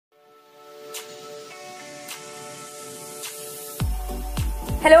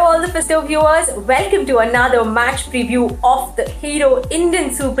Hello all the Fisto viewers, welcome to another match preview of the Hero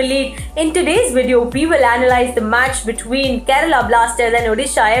Indian Super League. In today's video, we will analyze the match between Kerala Blasters and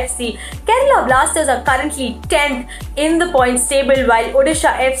Odisha FC. Kerala Blasters are currently 10th in the points table while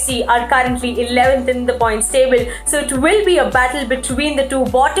Odisha FC are currently 11th in the points table. So it will be a battle between the two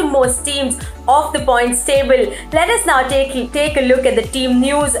bottommost teams of the points table. Let us now take a look at the team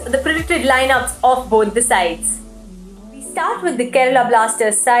news, the predicted lineups of both the sides. Start with the Kerala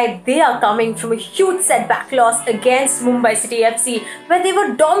Blasters side. They are coming from a huge setback loss against Mumbai City FC, where they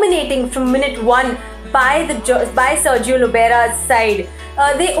were dominating from minute 1 by Sergio Lobera's side.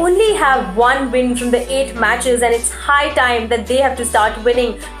 They only have one win from the 8 matches, and it's high time that they have to start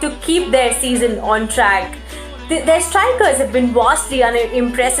winning to keep their season on track. Their strikers have been vastly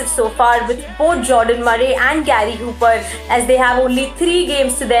impressive so far, with both Jordan Murray and Gary Hooper, as they have only 3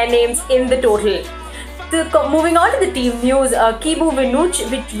 games to their names in the total. Moving on to the team news, Kibu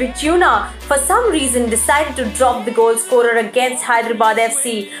Vichuna for some reason decided to drop the goal scorer against Hyderabad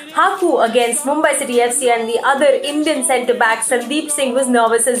FC. Haku against Mumbai City FC, and the other Indian centre-back Sandeep Singh was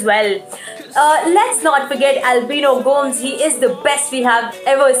nervous as well. Let's not forget Albino Gomes. He is the best we have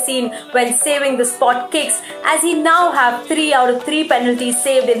ever seen when saving the spot kicks, as he now have 3 out of 3 penalties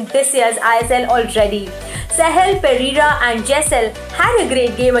saved in this year's ISL already. Sahel Pereira and Jessel had a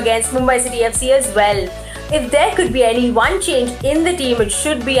great game against Mumbai City FC as well. If there could be any one change in the team, it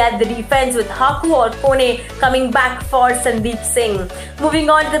should be at the defense, with Haku or Kone coming back for Sandeep Singh. Moving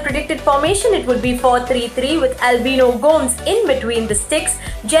on to the predicted formation, it would be 4-3-3 with Albino Gomes in between the sticks,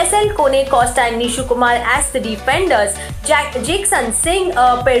 Jessel, Kone, Costa and Nishu Kumar as the defenders, Jackson Singh,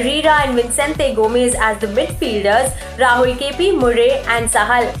 Pereira and Vincente Gomez as the midfielders, Rahul KP, Murray and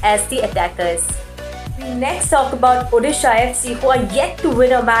Sahal as the attackers. We next talk about Odisha FC, who are yet to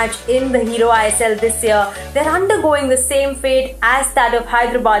win a match in the Hero ISL this year. They're undergoing the same fate as that of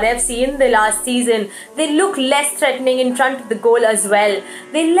Hyderabad FC in the last season. They look less threatening in front of the goal as well.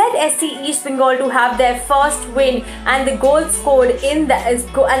 They led SC East Bengal to have their first win, and the goal scored in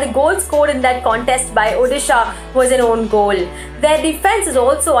that contest by Odisha was an own goal. Their defense is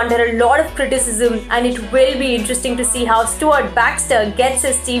also under a lot of criticism, and it will be interesting to see how Stuart Baxter gets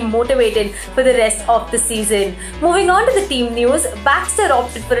his team motivated for the rest of the season. Moving on to the team news, Baxter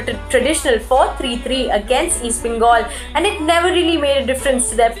opted for a traditional 4-3-3 against East Bengal, and it never really made a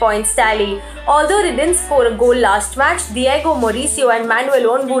difference to their points tally. Although they didn't score a goal last match, Diego Mauricio and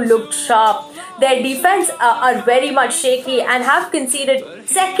Manuel Onbu looked sharp. Their defense are very much shaky and have conceded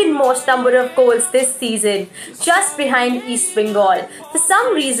second most number of goals this season, just behind East Bengal. For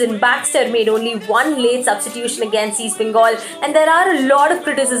some reason, Baxter made only one late substitution against East Bengal, and there are a lot of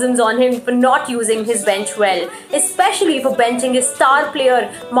criticisms on him for not using his bench well, especially for benching his star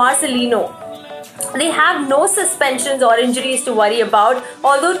player Marcelino. They have no suspensions or injuries to worry about,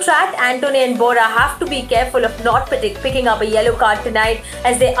 although Trat, Antony and Bora have to be careful of not picking up a yellow card tonight,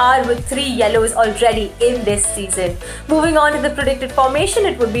 as they are with 3 yellows already in this season. Moving on to the predicted formation,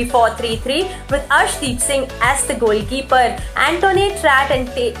 it would be 4-3-3 with Arshdeep Singh as the goalkeeper, Antony, Trat and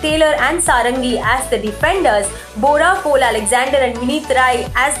Taylor and Sarangi as the defenders, Bora, Cole Alexander and Vineet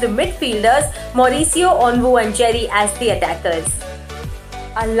Rai as the midfielders, Mauricio, Onwu and Jerry as the attackers.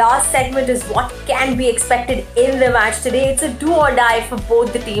 Our last segment is what can be expected in the match today. It's a do or die for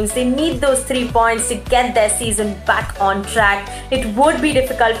both the teams. They need those 3 points to get their season back on track. It would be a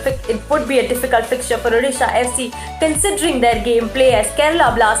difficult fixture for Odisha FC, considering their gameplay, as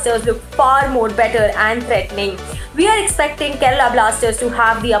Kerala Blasters look far more better and threatening. We are expecting Kerala Blasters to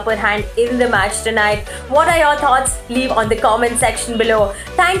have the upper hand in the match tonight. What are your thoughts? Leave on the comment section below.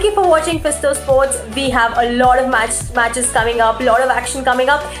 Thank you for watching Fisto Sports. We have a lot of matches coming up, a lot of action coming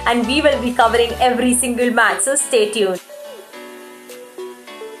up, and we will be covering every single match, so stay tuned.